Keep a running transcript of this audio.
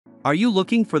Are you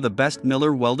looking for the best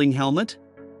Miller welding helmet?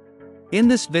 In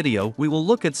this video we will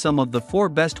look at some of the 4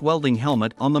 best welding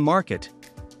helmet on the market.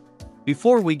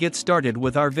 Before we get started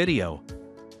with our video,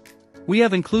 we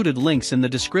have included links in the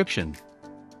description,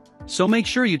 so make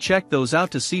sure you check those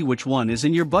out to see which one is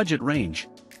in your budget range.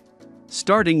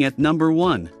 Starting at number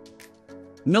 1.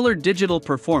 Miller Digital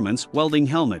Performance Welding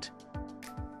Helmet.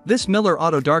 This Miller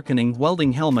Auto Darkening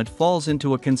Welding Helmet falls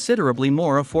into a considerably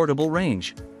more affordable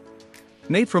range.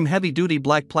 Made from heavy-duty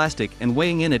black plastic and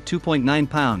weighing in at 2.9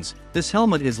 pounds, this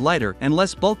helmet is lighter and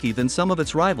less bulky than some of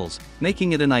its rivals,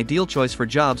 making it an ideal choice for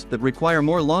jobs that require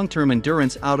more long-term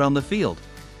endurance out on the field.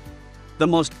 The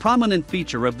most prominent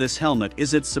feature of this helmet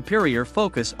is its superior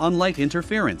focus on light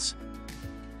interference.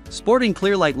 Sporting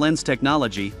clear light lens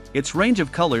technology, its range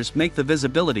of colors make the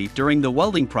visibility during the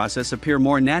welding process appear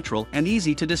more natural and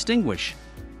easy to distinguish.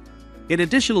 It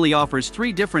additionally offers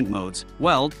 3 different modes: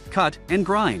 weld, cut, and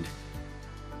grind.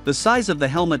 The size of the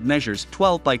helmet measures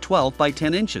 12 by 12 by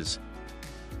 10 inches.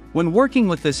 When working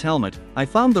with this helmet, I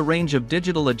found the range of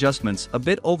digital adjustments a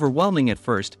bit overwhelming at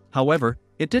first. However,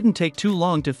 it didn't take too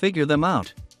long to figure them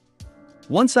out.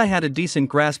 Once I had a decent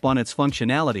grasp on its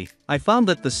functionality, I found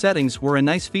that the settings were a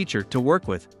nice feature to work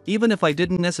with, even if I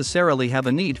didn't necessarily have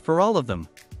a need for all of them.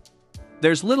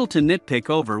 There's little to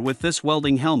nitpick over with this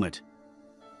welding helmet.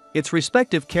 Its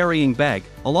respective carrying bag,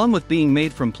 along with being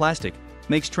made from plastic,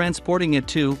 makes transporting it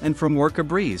to and from work a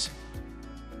breeze.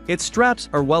 Its straps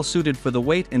are well suited for the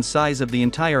weight and size of the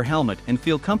entire helmet and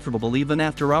feel comfortable even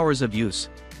after hours of use.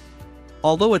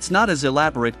 Although it's not as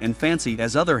elaborate and fancy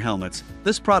as other helmets,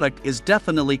 this product is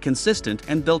definitely consistent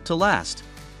and built to last.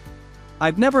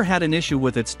 I've never had an issue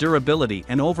with its durability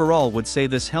and overall would say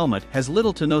this helmet has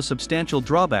little to no substantial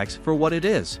drawbacks for what it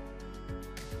is.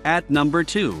 At number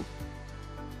 2.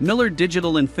 Miller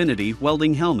Digital Infinity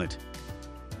Welding Helmet.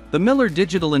 The Miller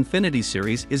Digital Infinity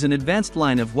series is an advanced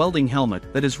line of welding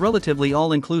helmet that is relatively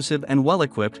all-inclusive and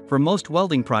well-equipped for most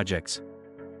welding projects.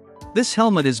 This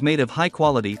helmet is made of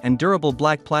high-quality and durable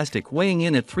black plastic weighing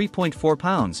in at 3.4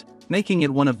 pounds, making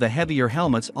it one of the heavier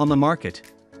helmets on the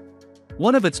market.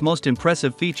 One of its most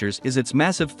impressive features is its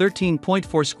massive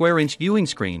 13.4 square-inch viewing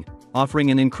screen,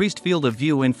 offering an increased field of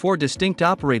view in 4 distinct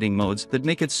operating modes that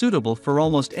make it suitable for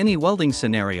almost any welding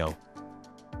scenario.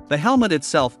 The helmet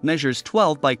itself measures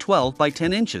 12 by 12 by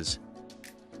 10 inches.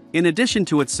 In addition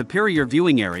to its superior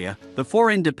viewing area, the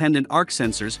 4 independent arc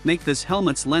sensors make this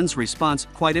helmet's lens response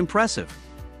quite impressive.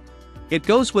 It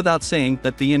goes without saying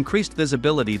that the increased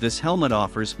visibility this helmet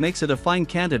offers makes it a fine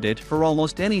candidate for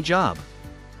almost any job.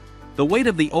 The weight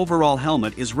of the overall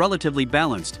helmet is relatively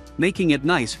balanced, making it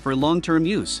nice for long-term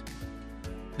use.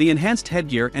 The enhanced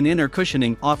headgear and inner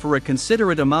cushioning offer a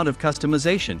considerate amount of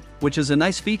customization, which is a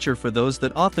nice feature for those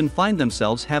that often find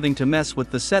themselves having to mess with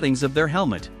the settings of their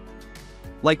helmet.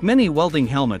 Like many welding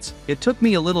helmets, it took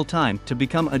me a little time to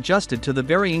become adjusted to the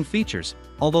varying features,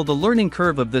 although the learning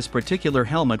curve of this particular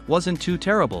helmet wasn't too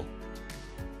terrible.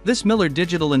 This Miller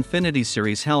Digital Infinity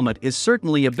Series helmet is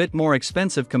certainly a bit more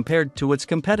expensive compared to its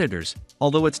competitors,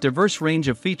 although its diverse range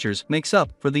of features makes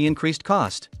up for the increased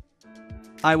cost.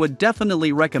 I would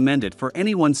definitely recommend it for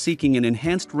anyone seeking an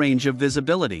enhanced range of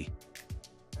visibility.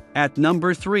 At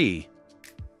number 3.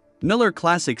 Miller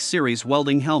Classic Series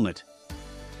Welding Helmet.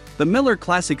 The Miller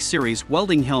Classic Series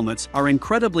welding helmets are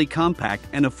incredibly compact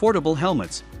and affordable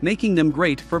helmets, making them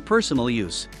great for personal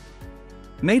use.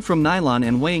 Made from nylon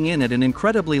and weighing in at an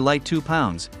incredibly light 2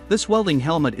 pounds, this welding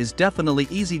helmet is definitely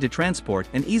easy to transport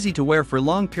and easy to wear for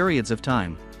long periods of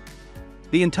time.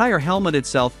 The entire helmet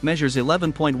itself measures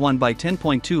 11.1 by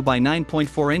 10.2 by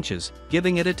 9.4 inches,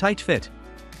 giving it a tight fit.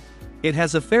 It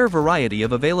has a fair variety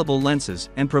of available lenses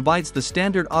and provides the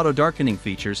standard auto darkening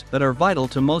features that are vital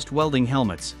to most welding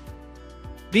helmets.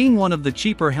 Being one of the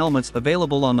cheaper helmets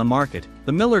available on the market,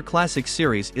 the Miller Classic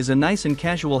Series is a nice and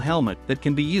casual helmet that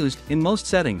can be used in most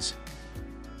settings.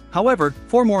 However,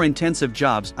 for more intensive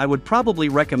jobs I would probably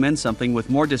recommend something with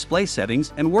more display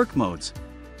settings and work modes.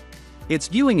 Its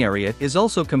viewing area is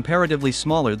also comparatively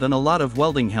smaller than a lot of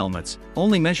welding helmets,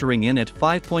 only measuring in at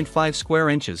 5.5 square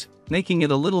inches, making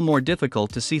it a little more difficult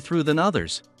to see through than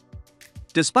others.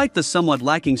 Despite the somewhat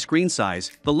lacking screen size,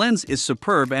 the lens is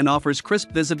superb and offers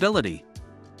crisp visibility.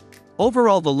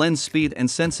 Overall, the lens speed and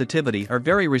sensitivity are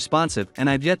very responsive and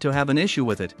I've yet to have an issue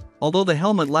with it, although the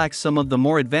helmet lacks some of the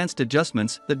more advanced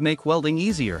adjustments that make welding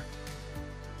easier.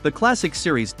 The Classic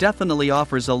Series definitely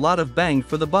offers a lot of bang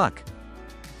for the buck.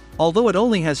 Although it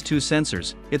only has 2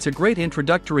 sensors, it's a great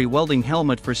introductory welding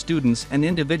helmet for students and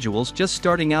individuals just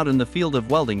starting out in the field of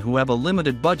welding who have a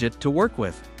limited budget to work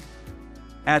with.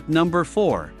 At number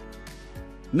 4.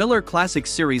 Miller Classic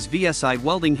Series VSI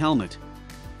Welding Helmet.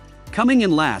 Coming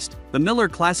in last, the Miller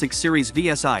Classic Series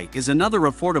VSI is another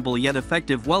affordable yet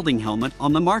effective welding helmet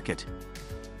on the market.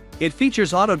 It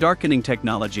features auto-darkening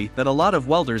technology that a lot of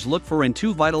welders look for in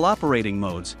two vital operating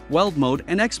modes, weld mode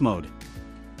and X mode.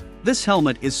 This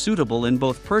helmet is suitable in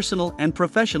both personal and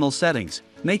professional settings,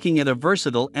 making it a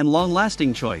versatile and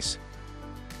long-lasting choice.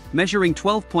 Measuring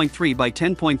 12.3 by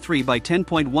 10.3 by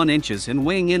 10.1 inches and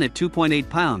weighing in at 2.8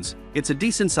 pounds, it's a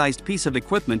decent-sized piece of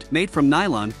equipment made from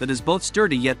nylon that is both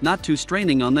sturdy yet not too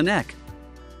straining on the neck.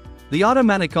 The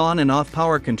automatic on and off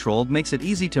power control makes it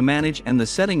easy to manage, and the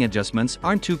setting adjustments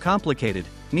aren't too complicated,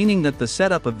 meaning that the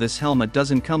setup of this helmet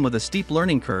doesn't come with a steep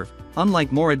learning curve,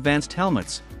 unlike more advanced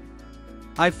helmets.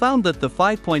 I've found that the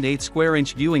 5.8 square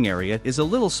inch viewing area is a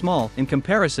little small in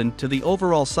comparison to the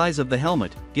overall size of the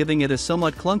helmet, giving it a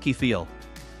somewhat clunky feel.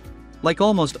 Like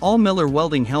almost all Miller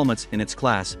Welding helmets in its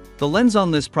class, the lens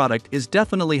on this product is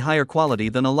definitely higher quality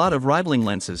than a lot of rivaling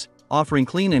lenses, offering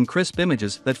clean and crisp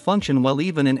images that function well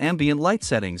even in ambient light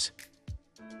settings.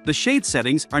 The shade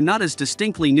settings are not as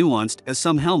distinctly nuanced as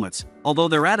some helmets, although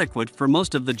they're adequate for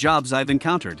most of the jobs I've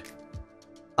encountered.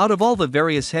 Out of all the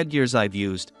various headgears I've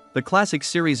used, the Classic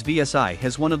Series VSI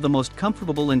has one of the most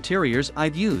comfortable interiors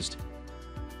I've used.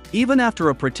 Even after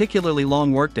a particularly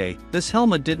long workday, this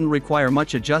helmet didn't require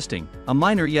much adjusting, a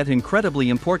minor yet incredibly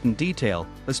important detail,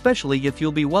 especially if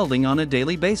you'll be welding on a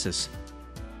daily basis.